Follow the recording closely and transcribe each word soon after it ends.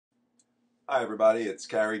Hi everybody, it's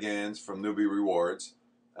Cary Gans from Newbie Rewards.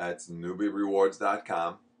 That's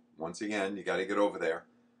newbierewards.com. Once again, you got to get over there.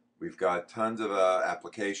 We've got tons of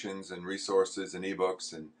applications and resources and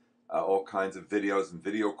ebooks and all kinds of videos and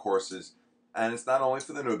video courses. And it's not only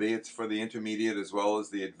for the newbie, it's for the intermediate as well as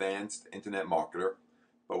the advanced internet marketer.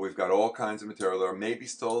 But we've got all kinds of material. There may be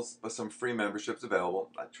still some free memberships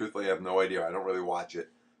available. Truthfully, I have no idea. I don't really watch it.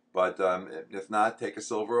 But if not, take a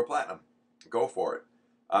silver or platinum. Go for it.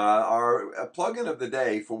 Our plugin of the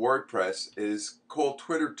day for WordPress is called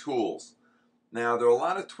Twitter Tools. Now, there are a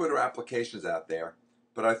lot of Twitter applications out there,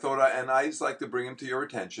 but I thought, I just like to bring them to your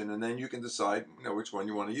attention, and then you can decide, which one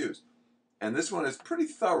you want to use. And this one is pretty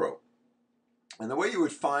thorough. And the way you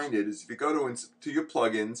would find it is if you go to your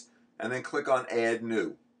plugins and then click on Add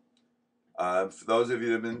New. For those of you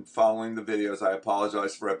that have been following the videos, I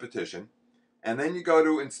apologize for repetition. And then you go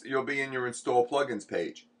to, you'll be in your Install Plugins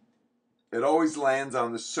page. It always lands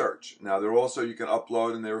on the search. Now, there also you can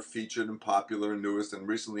upload, and they're featured and popular and newest and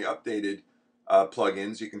recently updated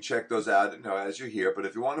plugins. You can check those out as you're here. But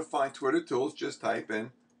if you want to find Twitter Tools, just type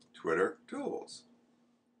in Twitter Tools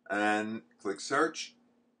and click search.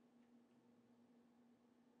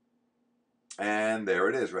 And there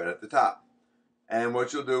it is right at the top. And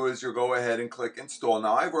what you'll do is you'll go ahead and click install.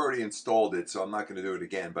 Now, I've already installed it, so I'm not going to do it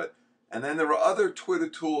again. And then there are other Twitter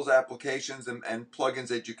Tools applications and plugins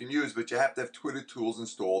that you can use, but you have to have Twitter Tools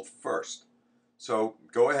installed first. So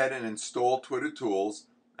go ahead and install Twitter Tools,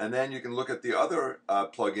 and then you can look at the other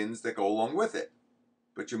plugins that go along with it.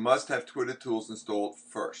 But you must have Twitter Tools installed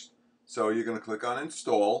first. So you're going to click on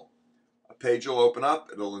Install. A page will open up.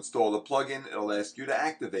 It'll install the plugin. It'll ask you to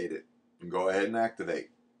activate it. And go ahead and activate.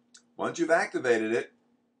 Once you've activated it,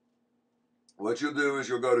 what you'll do is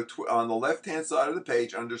you'll go to, on the left-hand side of the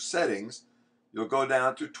page, under Settings, you'll go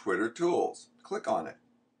down to Twitter Tools. Click on it.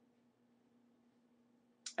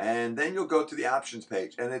 And then you'll go to the Options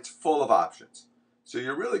page, and it's full of options. So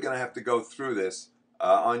you're really going to have to go through this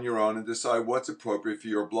on your own and decide what's appropriate for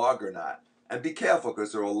your blog or not. And be careful,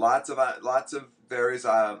 because there are lots of various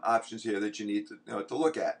options here that you need to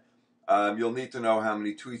look at. You'll need to know how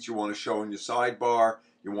many tweets you want to show in your sidebar.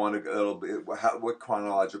 You want to what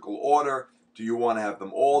chronological order. Do you want to have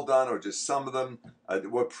them all done or just some of them?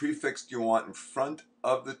 What prefix do you want in front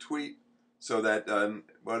of the tweet? So that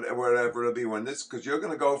whatever it'll be when this, because you're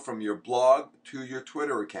going to go from your blog to your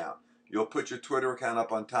Twitter account. You'll put your Twitter account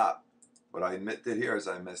up on top. What I did here is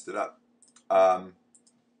I messed it up.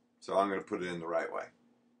 So I'm going to put it in the right way.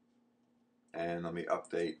 And let me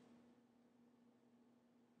update.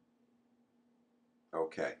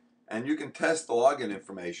 Okay. And you can test the login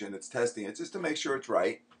information. It's testing it just to make sure it's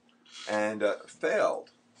right. And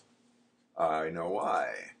failed. I know why.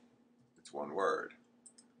 It's one word.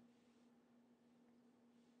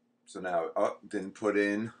 So now, didn't put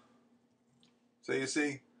in. So you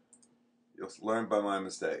see, you'll learn by my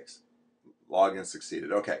mistakes. Login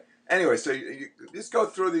succeeded. Okay. Anyway, so you just go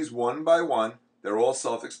through these one by one. They're all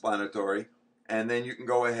self-explanatory. And then you can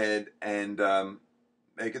go ahead and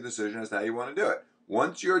make a decision as to how you want to do it.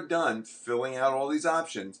 Once you're done filling out all these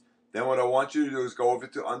options, then what I want you to do is go over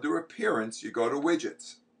to under Appearance, you go to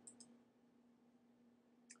Widgets.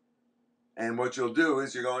 And what you'll do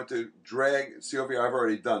is you're going to drag, see over here, I've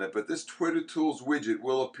already done it, but this Twitter Tools widget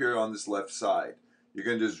will appear on this left side. You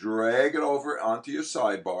can just drag it over onto your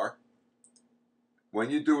sidebar. When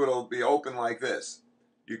you do it, it'll be open like this.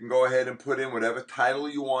 You can go ahead and put in whatever title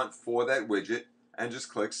you want for that widget and just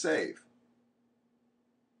click Save.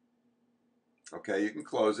 Okay, you can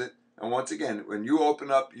close it. And once again, when you open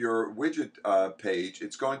up your widget page,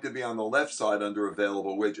 it's going to be on the left side under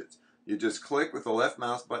Available Widgets. You just click with the left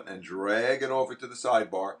mouse button and drag it over to the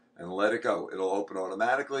sidebar and let it go. It'll open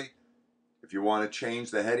automatically. If you want to change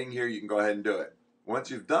the heading here, you can go ahead and do it. Once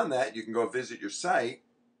you've done that, you can go visit your site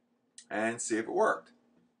and see if it worked.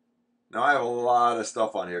 Now, I have a lot of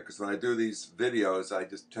stuff on here because when I do these videos, I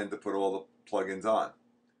just tend to put all the plugins on.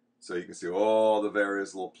 So you can see all the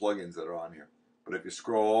various little plugins that are on here. But if you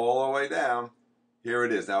scroll all the way down, here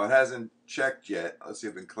it is. Now, it hasn't checked yet. Let's see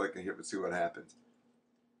if I can click in here and see what happens.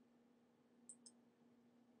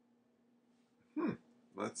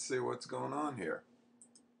 Let's see what's going on here.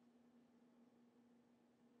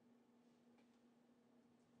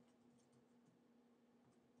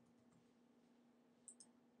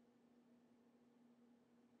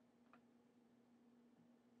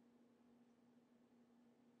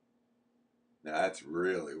 Now, that's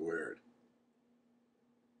really weird.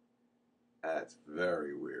 That's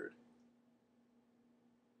very weird.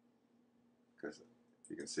 Because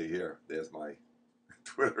you can see here, there's my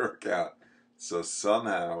Twitter account. So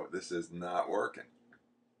somehow this is not working.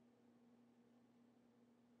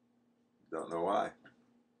 Don't know why.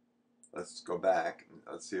 Let's go back and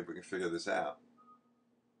let's see if we can figure this out.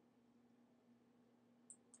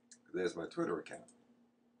 There's my Twitter account.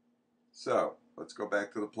 So let's go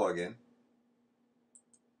back to the plugin.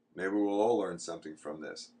 Maybe we'll all learn something from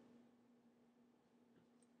this.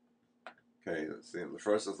 Okay, let's see.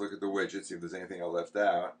 First, let's look at the widget, see if there's anything I left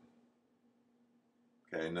out.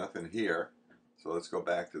 Okay, nothing here. So let's go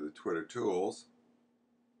back to the Twitter tools.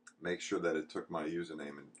 Make sure that it took my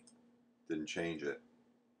username and didn't change it.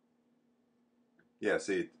 Yeah,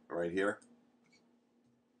 see right here.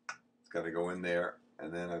 It's got to go in there,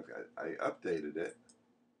 and then I updated it.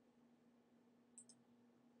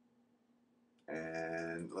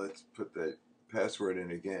 And let's put the password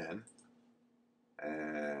in again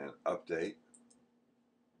and update.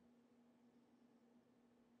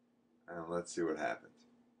 And let's see what happens.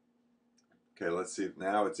 Okay, let's see if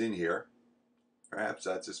now it's in here. Perhaps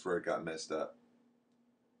that's just where it got messed up.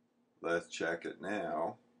 Let's check it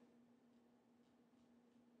now.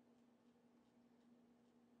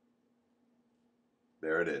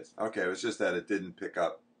 There it is. Okay, it was just that it didn't pick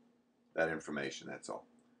up that information, that's all.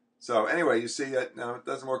 So anyway, you see it. Now, it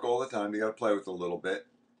doesn't work all the time. You got to play with it a little bit.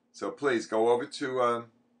 So please go over to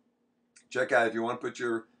check out if you want to put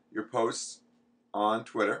your posts on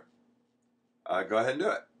Twitter. Go ahead and do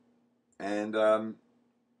it. And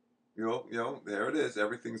you know, there it is.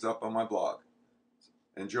 Everything's up on my blog.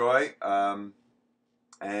 Enjoy, and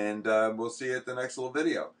we'll see you at the next little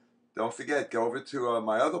video. Don't forget, go over to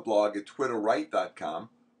my other blog at twitterright.com,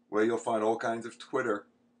 where you'll find all kinds of Twitter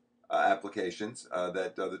applications,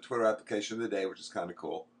 the Twitter application of the day, which is kind of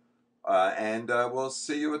cool. And we'll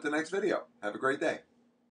see you at the next video. Have a great day.